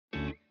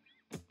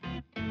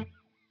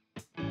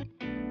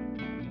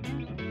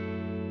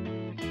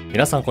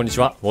皆さんこんにち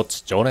は。ウォッ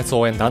チ情熱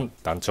応援団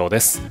団長で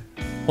す。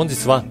本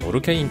日はノル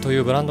ケインとい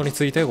うブランドに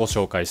ついてご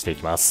紹介してい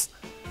きます。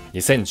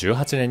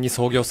2018年に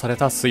創業され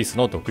たスイス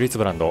の独立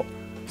ブランド。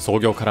創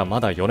業から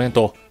まだ4年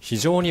と非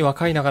常に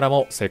若いながら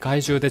も世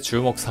界中で注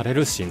目され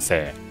る新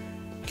星。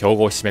競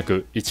合ひしめ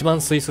く1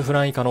万スイスフ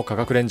ラン以下の価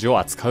格レンジを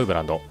扱うブ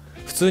ランド。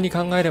普通に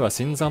考えれば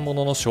新参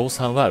者の勝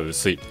算は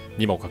薄い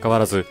にもかかわ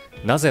らず、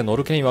なぜノ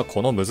ルケインは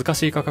この難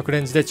しい価格レ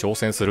ンジで挑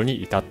戦する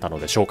に至ったの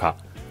でしょうか。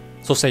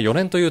そして4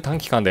年という短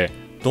期間で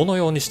どの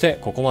ようにして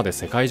ここまで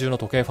世界中の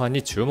時計ファン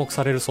に注目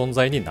される存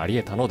在になり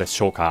得たので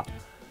しょうか。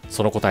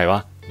その答え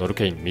はノル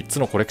ケイン3つ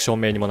のコレクション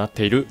名にもなっ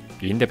ている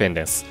インデペン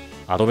デンス、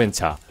アドベン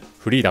チャー、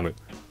フリーダム、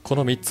こ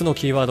の3つの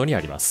キーワードに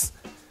あります。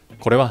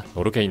これは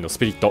ノルケインのス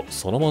ピリット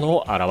そのもの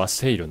を表し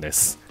ているんで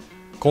す。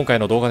今回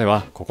の動画で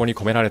はここに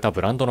込められた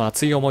ブランドの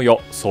熱い思い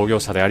を創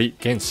業者であり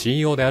現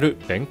CEO である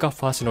ベン・カッ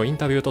ファー氏のイン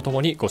タビューとと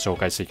もにご紹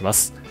介していきま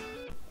す。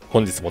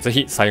本日もぜ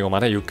ひ最後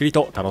までゆっくり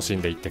と楽し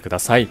んでいってくだ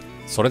さい。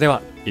それで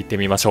は行って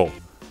みましょう。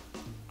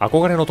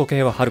憧れの時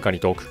計は遥かに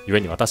遠く、故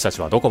に私た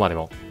ちはどこまで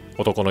も。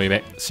男の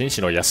夢、紳士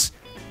の癒し、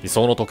理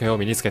想の時計を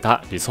身につけ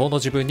た理想の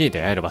自分に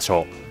出会える場所。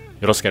よ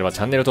ろしければ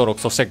チャンネル登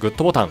録、そしてグッ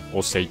ドボタン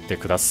押していって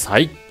くださ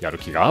い。やる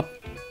気が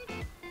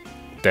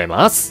出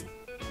ます。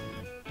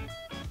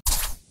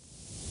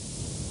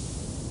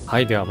は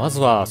い、ではまず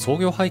は創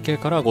業背景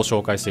からご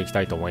紹介していきた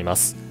いと思いま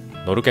す。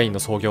ノルケインの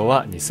創業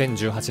は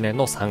2018年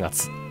の3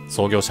月。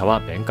創業者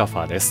はベン・カッフ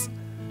ァーです。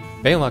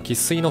ベンは生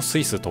粋のス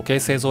イス時計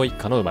製造一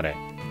家の生まれ。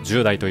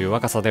10代という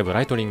若さでブ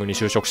ライトリングに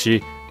就職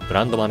し、ブ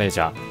ランドマネージ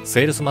ャー、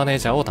セールスマネー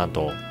ジャーを担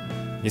当。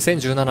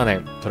2017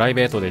年、プライ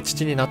ベートで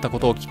父になったこ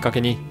とをきっかけ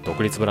に、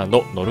独立ブラン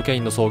ドノルケイ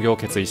ンの創業を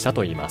決意した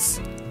といいま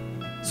す。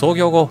創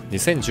業後、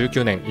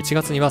2019年1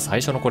月には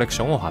最初のコレク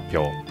ションを発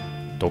表。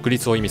独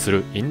立を意味す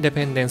るインデ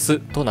ペンデンス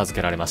と名付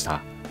けられまし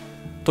た。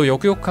とよ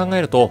くよく考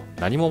えると、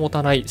何も持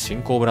たない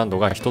新興ブランド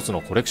が一つ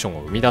のコレクション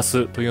を生み出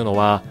すというの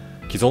は、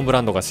既存ブ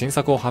ランドが新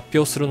作を発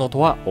表するのと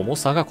は重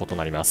さが異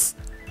なります。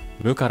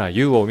無から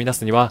有を生み出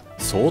すには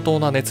相当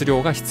な熱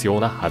量が必要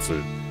なはず。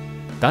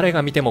誰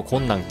が見ても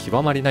困難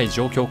極まりない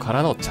状況か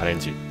らのチャレン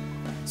ジ。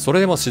そ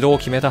れでも指導を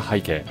決めた背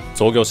景、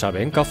創業者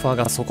ベン・カッファー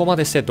がそこま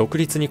でして独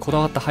立にこだ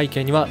わった背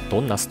景にはど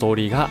んなストー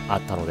リーがあ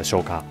ったのでしょ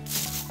うか。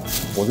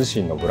ご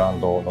自身のブラン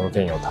ドノル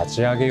ケインを立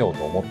ち上げよう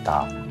と思っ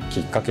た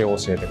きっかけを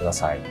教えてくだ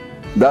さい。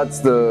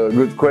That's the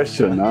good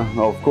question,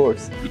 of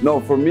course. No,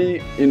 for me,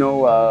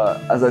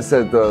 as I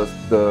said,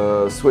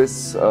 the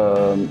Swiss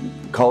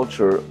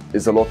culture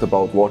is a lot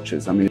about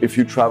watches. I mean, if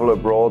you travel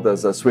abroad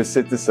as a Swiss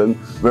citizen,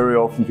 very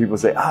often people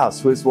say,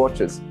 Swiss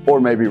watches,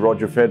 or maybe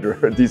Roger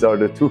Federer. These are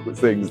the two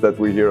things that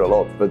we hear a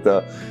lot.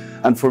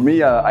 And for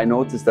me, I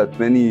noticed that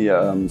many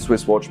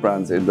Swiss watch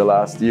brands in the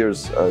last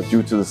years,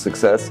 due to the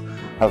success,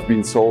 have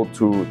been sold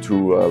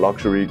to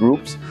luxury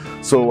groups.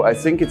 So I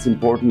think it's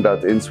important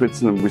that in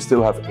Switzerland we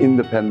still have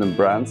independent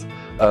brands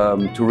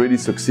to really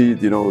succeed.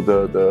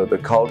 The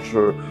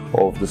culture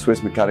of the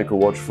Swiss mechanical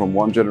watch from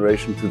one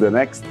generation to the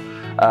next.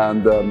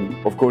 And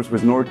of course,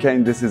 with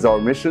Norkein, this is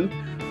our mission.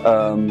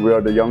 We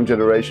are the young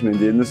generation in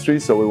the industry,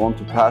 so we want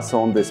to pass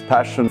on this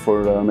passion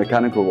for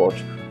mechanical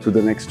watch to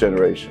the next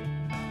generation.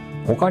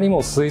 他に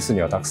もスイス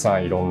にはたくさ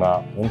んいろん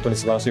な本当に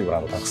素晴らしいブラ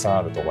ンドたくさん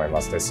あると思い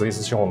ます。で、スイ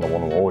ス資本のも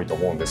のも多いと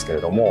思うんですけ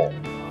れども、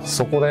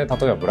そこで例え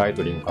ばブライ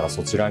トリングから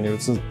そちらに移っ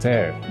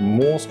て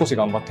もう少し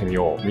頑張ってみ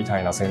ようみた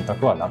いな選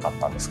択はなかっ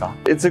たんですか？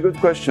 It's a good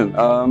question.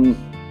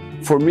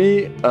 For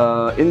me,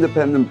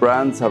 independent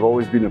brands have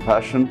always been a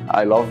passion.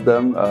 I love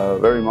them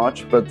very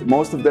much, but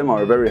most of them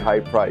are a very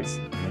high price.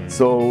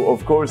 So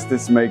of course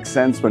this makes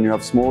sense when you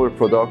have smaller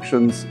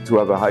productions to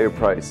have a higher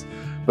price.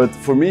 But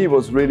for me, it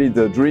was really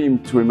the dream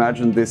to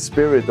imagine this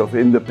spirit of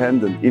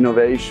independent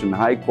innovation,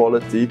 high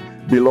quality,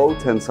 below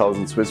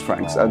 10,000 Swiss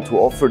francs, and to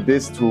offer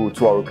this to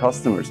our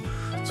customers.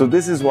 So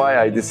this is why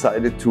I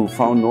decided to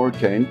found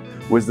Norkein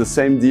with the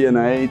same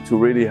DNA, to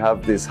really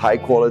have this high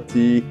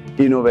quality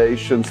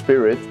innovation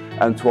spirit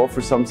and to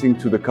offer something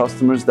to the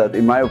customers that,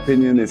 in my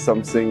opinion, is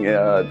something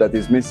that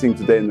is missing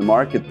today in the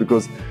market,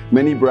 because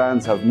many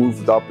brands have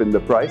moved up in the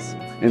price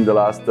in the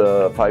last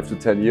 5 to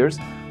 10 years.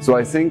 So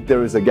I think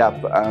there is a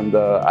gap, and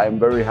I'm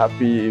very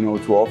happy,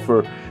 to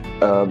offer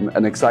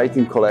an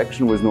exciting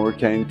collection with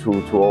Norkein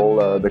to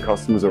all the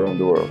customers around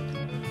the world.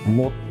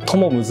 最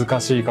も難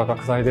しい価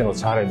格帯での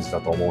チャレンジだ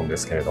と思うんで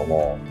すけれど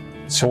も、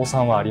勝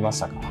算はありまし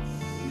たか？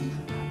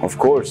 Of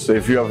course,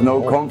 if you have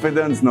no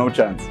confidence, no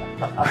chance.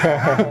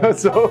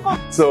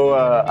 So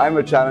I'm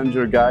a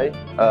challenger guy,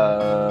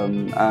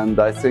 and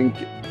I think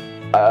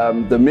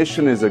the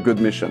mission is a good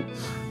mission.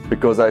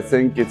 Because I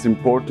think it's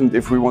important,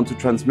 if we want to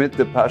transmit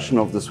the passion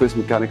of the Swiss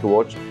mechanical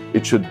watch,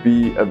 it should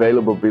be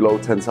available below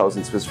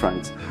 10,000 Swiss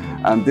francs.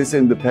 And this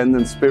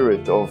independent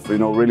spirit of,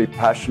 really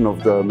passion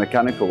of the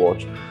mechanical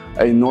watch,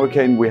 in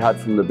Norkein we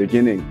had from the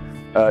beginning.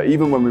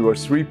 Even when we were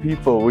 3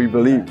 people, we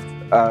believed.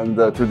 And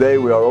today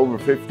we are over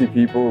 50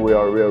 people. We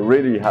are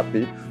really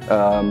happy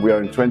We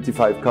are in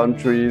 25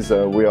 countries.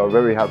 We are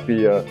very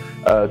happy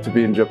to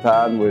be in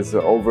Japan with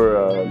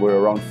we're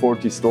around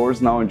 40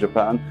 stores now in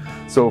Japan.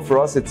 So for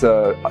us, it's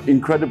an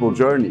incredible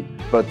journey.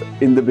 But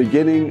in the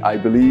beginning, I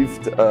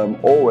believed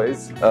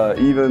always,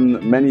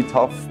 even many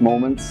tough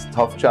moments,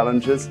 tough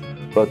challenges,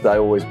 but I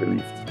always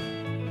believed.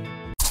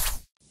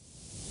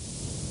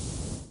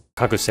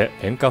 かくして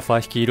ベン・カッファ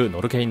ー率いる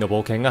ノルケインの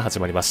冒険が始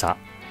まりました。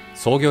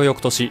創業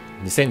翌年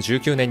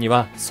2019年に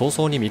は早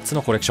々に3つ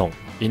のコレクション、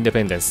インデ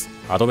ペンデンス、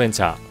アドベン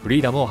チャー、フリ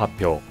ーダムを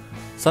発表。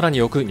さらに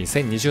翌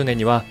2020年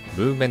には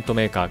ムーブメント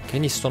メーカーケ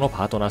ニッシュとの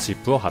パートナーシッ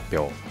プを発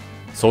表。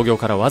創業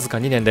からわずか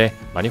2年で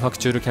マニファク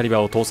チュールキャリバ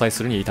ーを搭載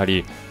するに至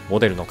り、モ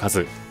デルの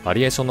数、バ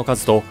リエーションの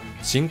数と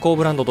新興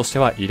ブランドとして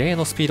は異例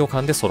のスピード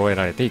感で揃え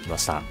られていきま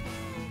した。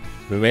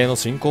無名の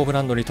新興ブ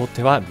ランドにとっ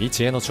ては未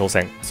知への挑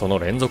戦、その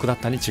連続だっ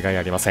たに違い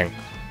ありません。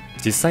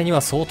実際に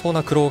は相当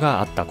な苦労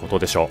があったこと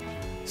でしょ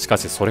う。しか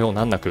しそれを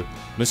難なく、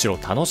むしろ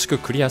楽しく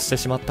クリアして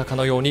しまったか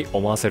のように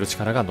思わせる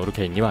力がノル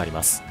ケインにはあり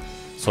ます。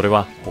それ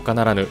は他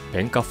ならぬ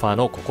ベン・カッファー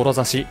の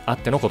志あっ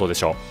てのことで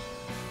しょ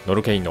う。ノ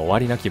ルケインの終わ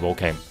りなき冒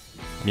険、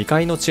未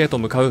開の地へと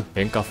向かう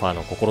ベン・カッファー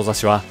の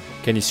志は、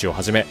ケニッシュを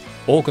はじめ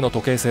多くの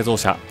時計製造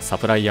者、サ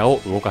プライヤーを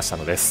動かした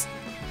のです。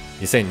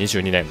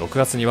2022年6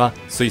月には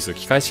スイス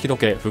機械式時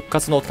計復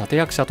活の立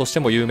役者として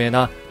も有名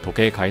な時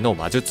計界の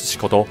魔術師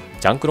こと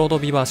ジャンクロード・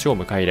ビバー氏を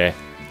迎え入れ、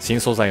新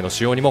素材の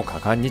使用にも果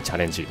敢にチャ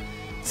レンジ。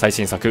最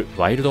新作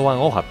ワイルドワ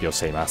ンを発表し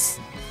ていま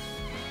す。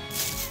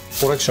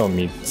コレクション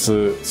3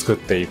つ作っ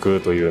ていく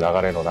という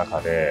流れの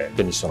中で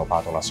ケニッシュとの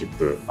パートナーシッ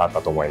プあっ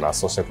たと思います。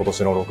そして今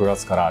年の6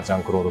月からジャ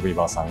ンクロード・ビ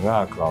バーさん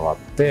が加わっ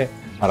て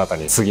新た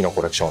に次の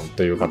コレクション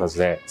という形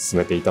で進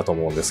めていたと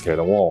思うんですけれ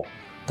ども、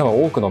多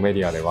分多くのメ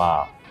ディアで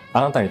は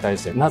あなたに対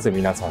してなぜ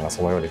皆さんが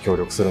そのように協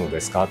力するので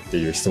すかって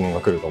いう質問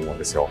が来ると思うん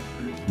ですよ。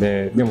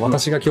でも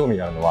私が興味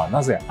があるのは、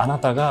なぜあな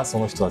たがそ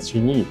の人たち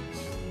に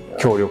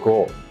協力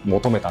を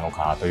求めたの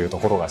かというと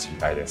ころが知り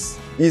たいです。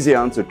Easy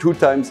answer. 2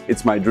 times,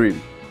 it's my dream.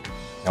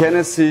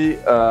 Tennessee,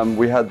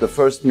 we had the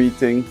first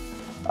meeting.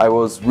 I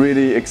was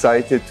really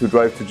excited to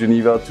drive to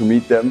Geneva to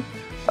meet them.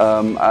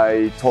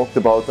 I talked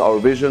about our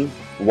vision,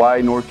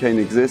 why Norcane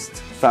exists,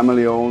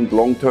 family-owned,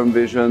 long-term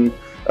vision.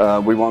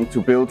 We want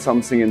to build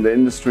something in the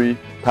industry,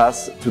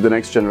 pass to the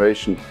next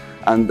generation.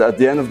 And at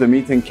the end of the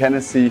meeting,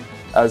 Tennessee,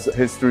 as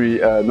history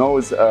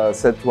knows,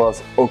 said to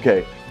us,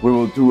 okay, we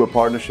will do a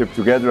partnership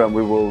together and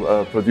we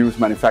will produce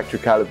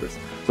manufactured calibers.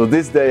 So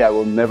this day I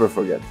will never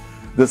forget.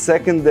 The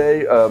second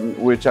day,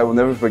 which I will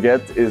never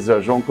forget, is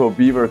Jean-Claude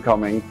Biver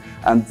coming.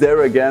 And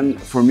there again,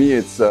 for me,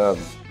 it's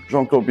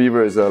Jean-Claude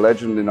Biver is a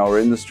legend in our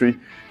industry.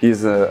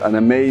 He's an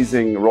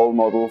amazing role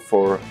model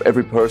for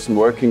every person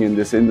working in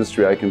this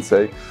industry, I can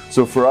say.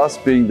 So for us,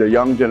 being the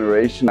young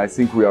generation, I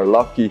think we are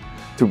lucky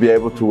to be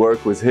able to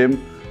work with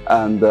him.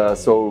 And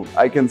so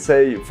I can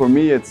say, for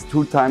me, it's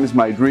 2 times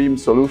my dream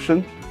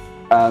solution.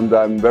 And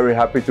I'm very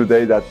happy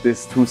today that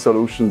these 2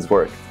 solutions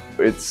worked.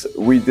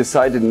 We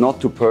decided not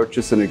to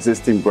purchase an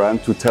existing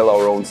brand to tell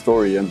our own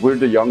story. And we're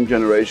the young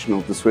generation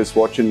of the Swiss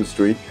watch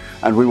industry.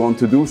 And we want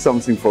to do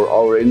something for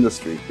our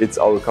industry. It's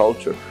our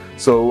culture.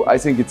 So I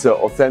think it's an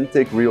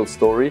authentic, real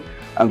story.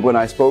 And when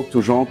I spoke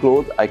to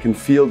Jean-Claude, I can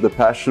feel the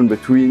passion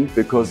between,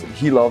 because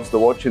he loves the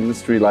watch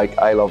industry like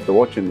I love the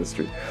watch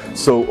industry.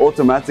 So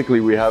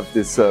automatically we have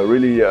this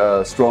really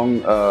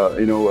strong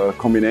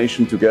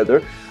combination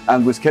together.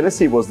 And with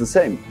Tennessee it was the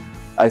same.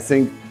 I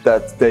think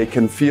that they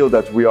can feel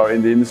that we are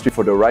in the industry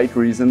for the right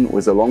reason,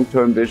 with a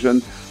long-term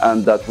vision,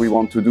 and that we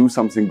want to do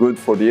something good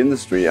for the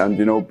industry and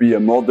be a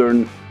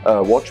modern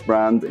watch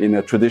brand in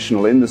a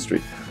traditional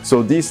industry.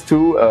 So these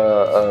 2,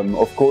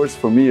 of course,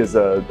 for me is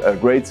a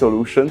great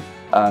solution.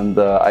 And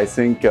I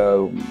think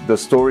the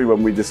story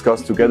when we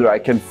discuss together, I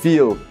can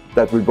feel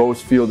that we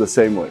both feel the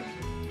same way.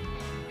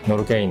 ノ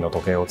ルケインの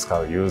時計を使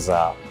うユー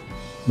ザ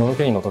ー、ノル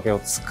ケインの時計を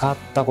使っ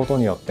たこと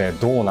によって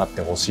どうなっ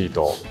てほしい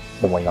と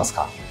思います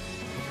か？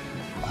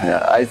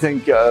 I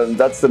think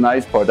that's the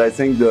nice part. I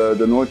think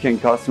the Norcane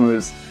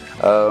customers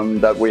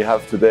that we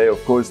have today, of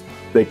course,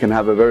 they can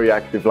have a very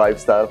active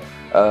lifestyle.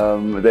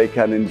 They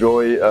can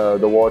enjoy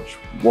the watch,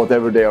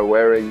 whatever they are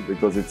wearing,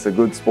 because it's a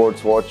good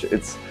sports watch.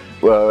 It's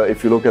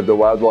if you look at the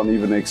Wild One,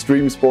 even an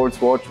extreme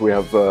sports watch, we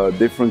have a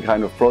different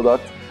kind of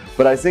product.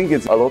 But I think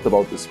it's a lot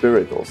about the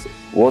spirit also.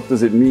 What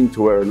does it mean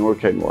to wear a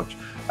Norcane watch?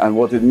 And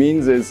what it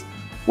means is,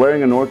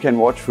 wearing a Norcane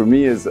watch for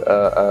me is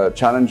a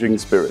challenging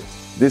spirit.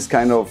 This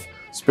kind of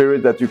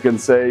spirit that you can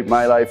say,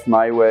 my life,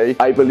 my way.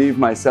 I believe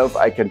myself,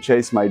 I can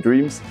chase my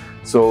dreams.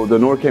 So the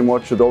Norcane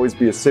watch should always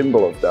be a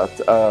symbol of that,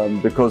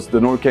 because the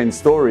Norcane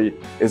story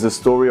is a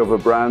story of a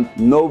brand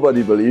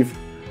nobody believe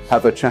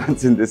have a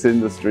chance in this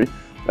industry.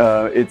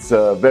 It's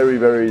a very,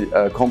 very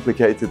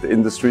complicated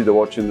industry, the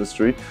watch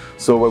industry.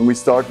 So when we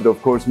started, of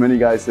course, many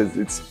guys said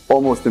it's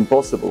almost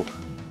impossible,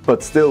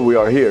 but still we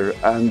are here.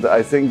 And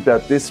I think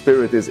that this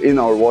spirit is in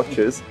our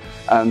watches,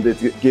 and it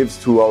gives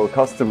to our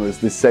customers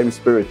this same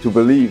spirit to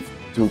believe,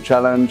 to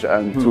challenge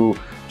and to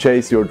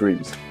chase your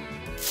dreams.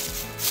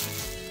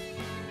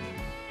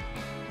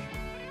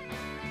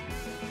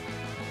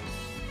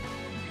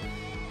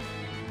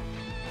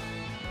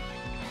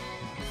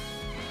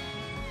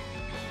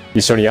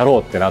 一緒にやろ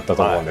うってなった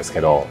と思うんです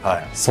けど、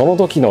その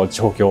時の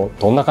状況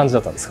どんな感じだ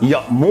ったんですか？い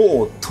や、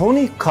もうと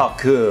にか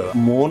く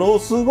もの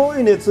すご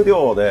い熱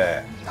量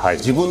で、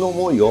自分の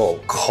思いを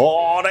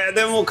これ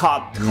でも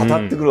かって語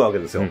ってくるわけ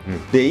ですよ。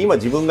で、今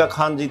自分が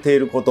感じてい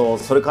ること、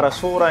それから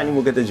将来に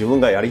向けて自分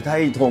がやりた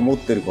いと思っ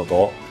ているこ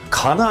と、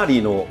かな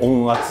りの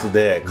音圧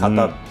で語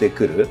って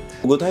くる、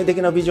具体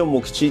的なビジョン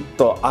もきちっ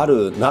とあ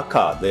る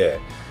中で、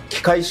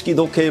機械式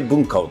時計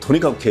文化をとに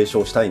かく継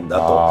承したいんだ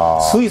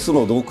と、スイス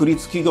の独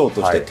立企業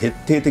として徹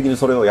底的に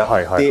それをや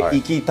って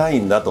いきたい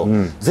んだと、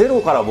ゼロ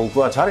から僕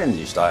はチャレン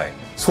ジしたい、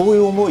そうい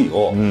う思い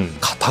を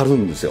語る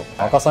んですよ。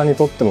赤さんに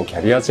とってもキ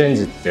ャリアチェン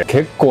ジって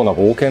結構な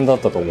冒険だっ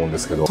たと思うんで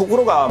すけど、とこ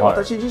ろが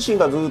私自身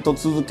がずっと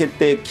続け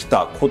てき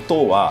たこ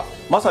とは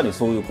まさに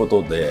そういうこ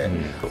とで、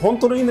本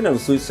当の意味での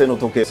スイス製の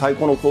時計、最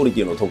高のクオリ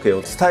ティの時計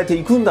を伝えて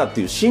いくんだっ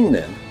ていう信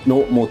念の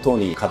もと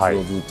に活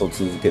動をずっと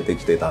続けて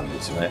きてたん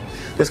ですね。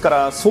ですか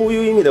らそう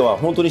いう意味では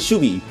本当に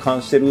守備一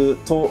貫してる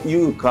とい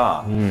う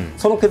か、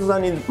その決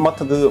断に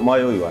全く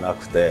迷いはな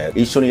くて、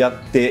一緒にや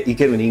ってい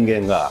ける人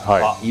間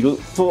が、いる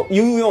とい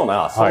うよう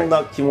なそん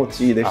な気持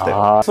ちでした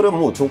よ。それは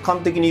もう直感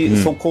的に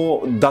そ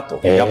こだ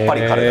と、やっぱ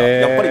り彼だ、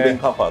やっぱりベン・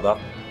カッファーだっ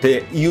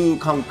ていう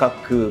感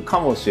覚か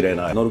もしれ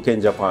ない。ノルケ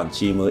ンジャパン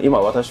チーム、今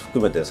私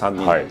含めて3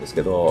人なんです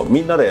けど、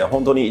みんなで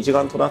本当に一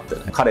丸となって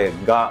ね、彼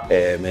が、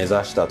目指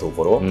したと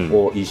ころ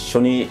を一緒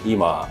に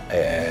今、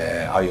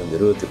歩んで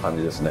るっていう感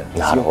じですね。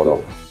なるほ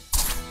ど。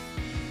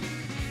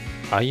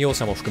愛用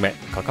者も含め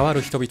関わ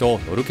る人々を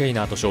ノルケイ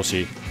ナーと称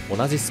し、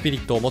同じスピリ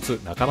ットを持つ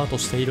仲間と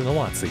しているの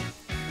も熱い。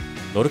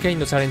ノルケイン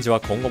のチャレンジは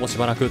今後もし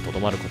ばらくとど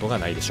まることが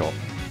ないでしょ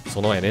う。そ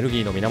のエネル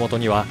ギーの源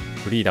には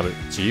フリーダム、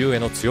自由へ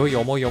の強い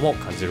思いをも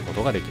感じるこ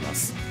とができま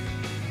す。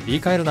言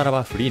い換えるなら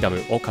ばフリーダ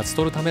ムを勝ち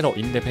取るための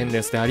インデペンデ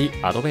ンスであり、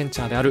アドベン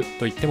チャーである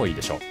と言ってもいい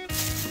でしょう。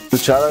 The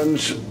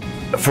challenge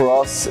for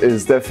us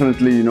is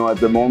definitely, at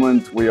the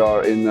moment we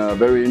are in a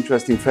very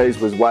interesting phase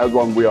with Wild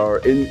One. We are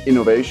in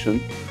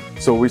innovation.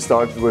 So we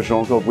started with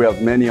Jean-Claude. We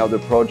have many other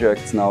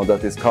projects now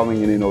that is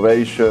coming in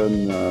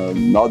innovation,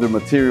 other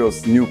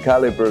materials, new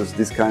calibers,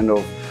 this kind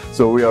of.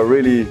 So we are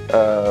really,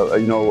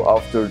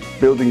 after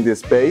building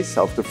this base,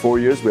 after 4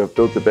 years, we have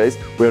built the base.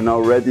 We are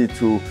now ready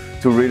to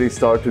really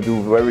start to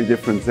do very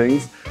different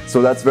things.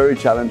 So that's very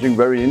challenging,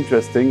 very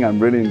interesting. I'm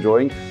really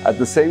enjoying. At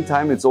the same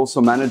time, it's also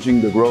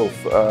managing the growth.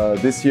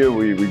 This year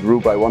we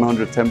grew by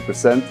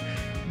 110%.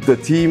 The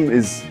team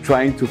is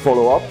trying to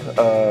follow up.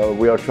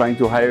 We are trying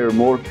to hire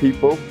more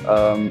people,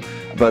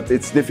 but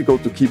it's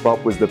difficult to keep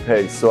up with the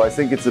pace. So I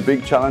think it's a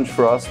big challenge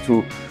for us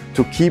to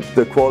keep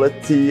the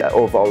quality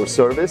of our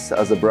service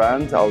as a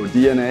brand, our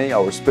DNA,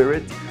 our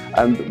spirit,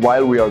 and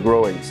while we are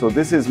growing. So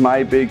this is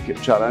my big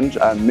challenge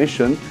and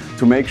mission,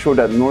 to make sure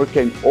that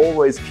Norkein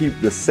always keep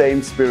the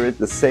same spirit,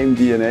 the same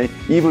DNA.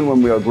 Even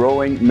when we are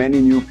growing, many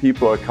new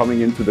people are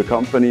coming into the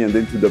company and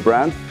into the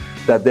brand,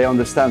 that they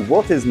understand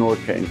what is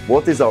Norkein,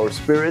 what is our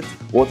spirit,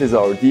 what is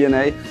our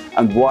DNA,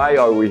 and why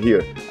are we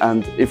here.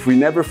 And if we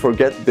never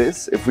forget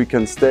this, if we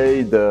can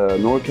stay the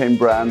Norkein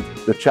brand,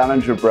 the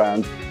challenger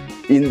brand,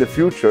 in the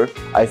future,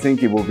 I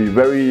think it will be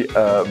very,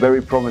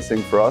 very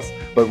promising for us,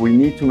 but we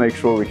need to make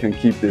sure we can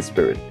keep this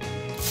spirit.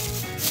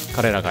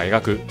 彼らが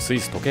描くスイ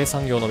ス時計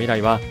産業の未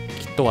来は、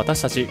きっと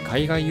私たち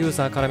海外ユー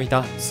ザーから見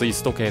たスイ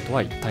ス時計と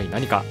は一体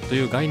何かと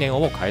いう概念を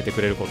も変えて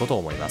くれることと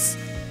思います。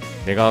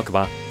願わく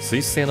ばス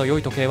イス製の良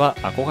い時計は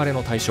憧れ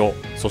の対象、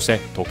そし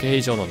て時計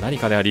以上の何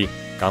かであり、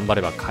頑張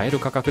れば買える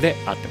価格で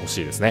あってほし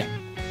いですね。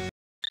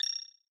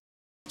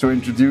To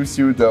introduce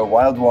you the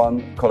Wild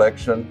One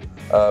collection,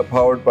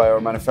 powered by our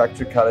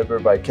manufactured caliber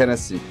by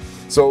Kennedy.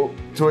 So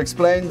to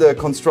explain the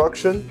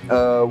construction,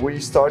 we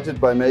started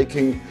by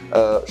making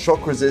a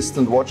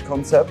shock-resistant watch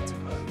concept,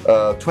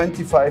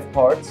 25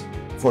 parts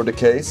for the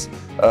case.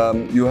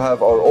 You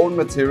have our own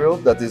material,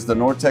 that is the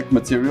Nortec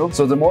material.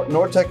 So the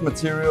Nortec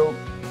material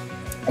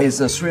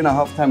is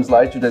 3.5 times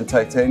lighter than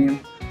titanium,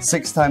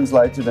 6 times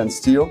lighter than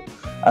steel.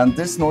 And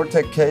this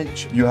Nortec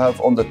cage you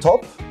have on the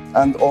top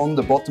and on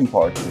the bottom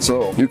part.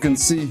 So you can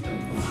see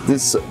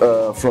this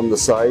from the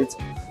side.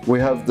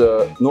 We have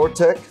the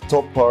Nortec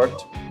top part,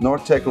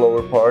 Nortec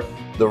lower part,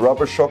 the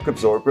rubber shock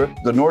absorber,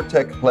 the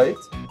Nortec plate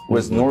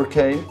with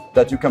Norkein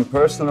that you can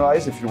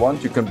personalize if you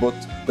want. You can put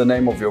the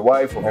name of your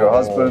wife, of your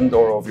husband,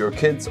 or of your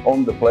kids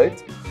on the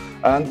plate.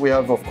 And we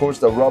have, of course,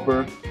 the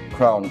rubber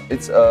crown.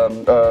 It's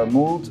a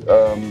mould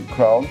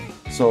crown,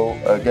 so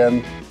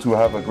again, to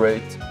have a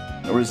great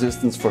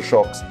resistance for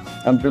shocks.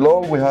 And below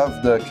we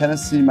have the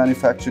Kennedy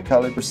manufactured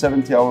caliber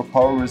 70-hour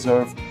power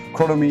reserve,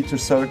 chronometer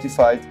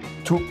certified,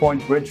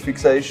 2-point bridge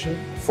fixation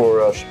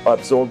for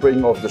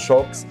absorbing of the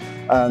shocks.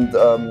 And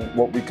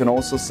what we can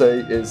also say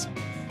is,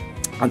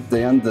 at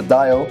the end, the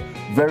dial,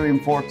 very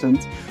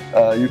important.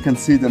 You can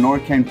see the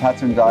Norkein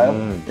pattern dial.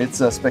 It's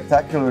a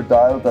spectacular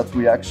dial that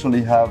we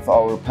actually have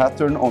our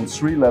pattern on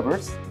 3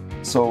 levels.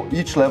 So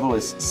each level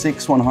is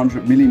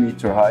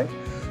 600mm high.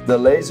 The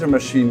laser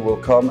machine will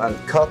come and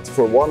cut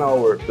for 1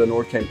 hour the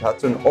Norkein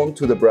pattern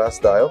onto the brass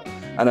dial,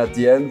 and at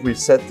the end we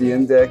set the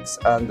index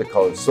and the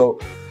colors. So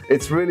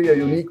It's really a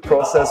unique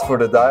process for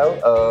the dial.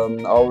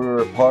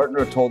 Our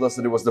partner told us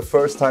that it was the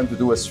first time to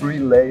do a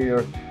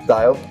 3-layer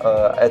dial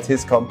at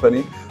his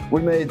company.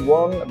 We made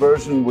one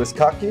version with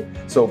khaki,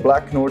 so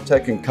black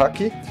Nortec and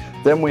khaki.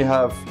 Then we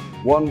have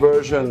one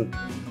version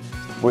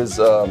with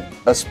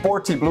a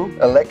sporty blue,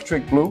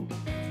 electric blue,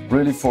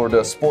 really for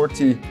the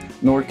sporty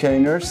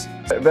Norkeyners.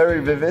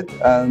 Very vivid,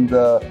 and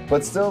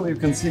but still you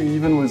can see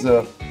even with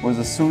a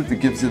suit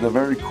it gives it a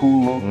very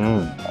cool look.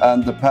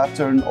 And the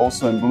pattern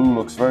also in blue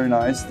looks very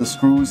nice. The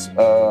screws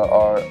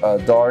are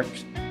dark,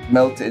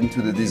 melt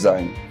into the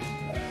design.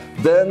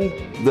 Then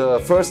the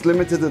first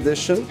limited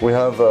edition, we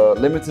have a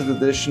limited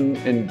edition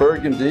in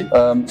burgundy.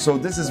 So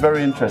this is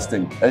very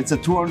interesting. It's a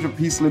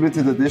 200-piece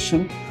limited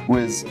edition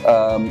with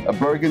a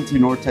burgundy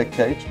Nortec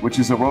cage, which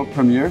is a world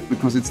premiere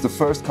because it's the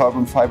first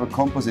carbon fiber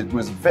composite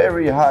with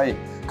very high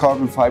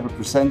carbon fiber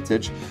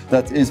percentage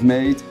that is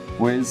made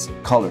with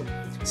color.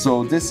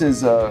 So this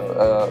is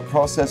a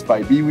process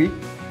by Biwi,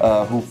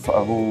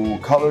 who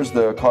colors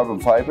the carbon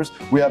fibers.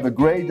 We have a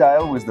gray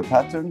dial with the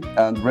pattern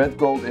and red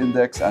gold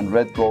index and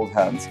red gold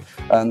hands.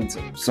 And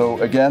so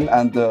again,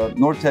 and the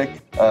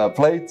Nortec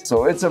plate.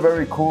 So it's a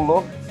very cool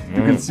look.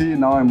 You can see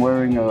now I'm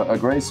wearing a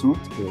gray suit.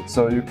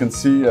 So you can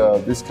see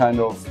this kind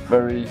of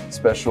very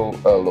special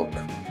look.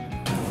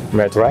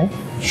 May I try?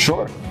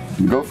 Sure,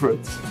 go for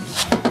it.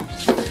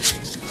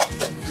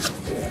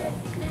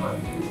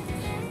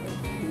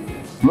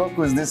 Look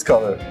with this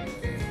color.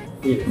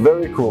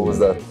 Very cool with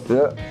that.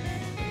 Yeah.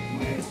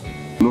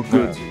 Look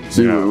good.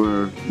 See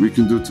what we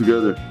can do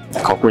together.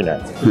 かっこいいね。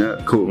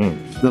 Yeah, cool.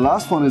 The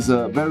last one is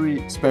a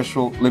very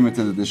special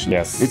limited edition.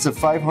 Yes. It's a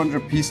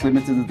 500-piece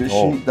limited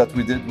edition that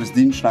we did with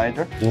Dean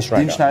Schneider. Dean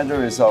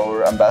Schneider is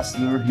our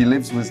ambassador. He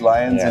lives with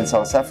lions in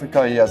South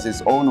Africa. He has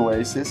his own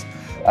oasis,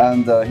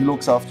 and he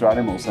looks after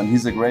animals, and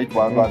he's a great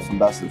wildlife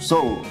ambassador.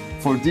 So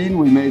for Dean,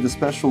 we made a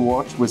special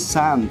watch with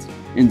sand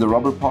in the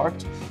rubber part.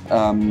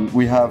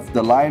 We have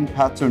the lion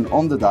pattern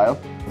on the dial.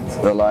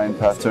 The lion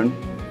pattern.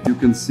 You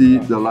can see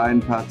the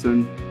lion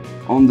pattern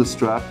on the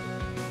strap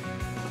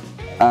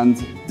and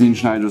Dean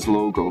Schneider's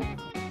logo.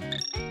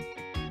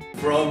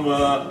 From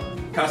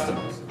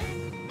customers.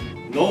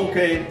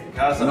 Norukein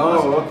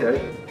customers. Oh, okay.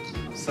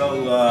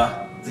 So,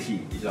 ぜひ、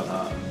石田さ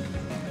ん。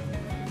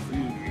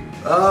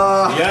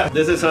Yeah,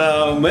 this is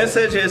a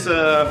message is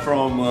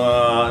from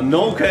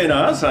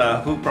Norukeiners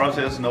who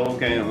process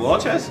Norukein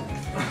watches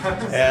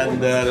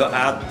and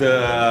at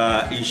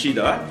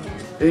Ishida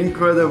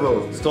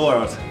Incredible.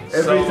 stores.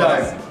 Every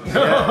time.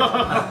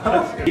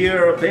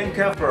 Dear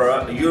Benka,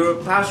 for your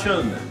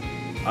passion,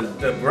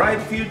 the bright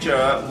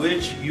future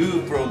which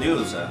you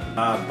produce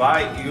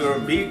by your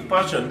big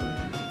passion,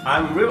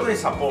 I'm really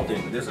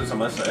supporting. This is a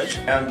message.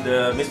 And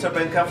Mr.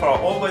 Benka,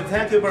 always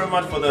thank you very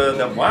much for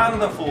the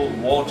wonderful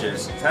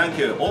watches. Thank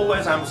you.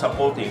 Always I'm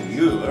supporting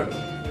you.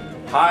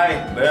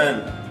 Hi,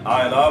 Ben.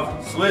 I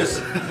love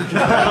Swiss.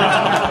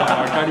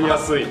 わかりや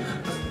すい。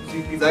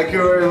 Thank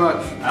you very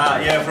much.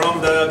 Yeah, from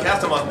the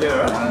customer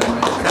there.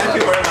 Thank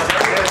you very much.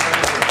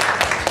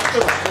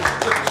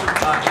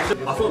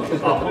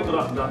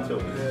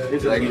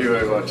 Thank you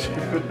very much.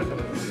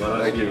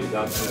 Thank you.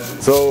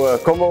 So,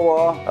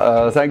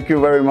 konbanwa. Thank you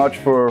very much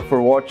for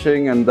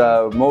watching, and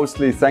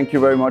mostly thank you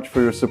very much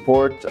for your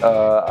support.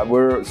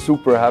 We're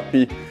super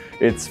happy.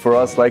 It's for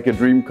us like a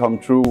dream come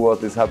true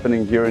what is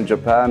happening here in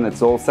Japan.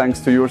 It's all thanks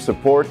to your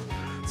support.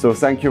 So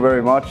thank you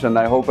very much, and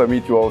I hope I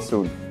meet you all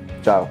soon.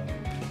 Ciao.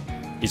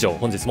 以上、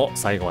本日も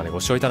最後までご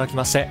視聴いただき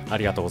ましてあ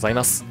りがとうござい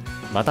ます。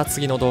また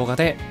次の動画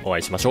でお会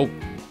いしましょ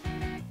う。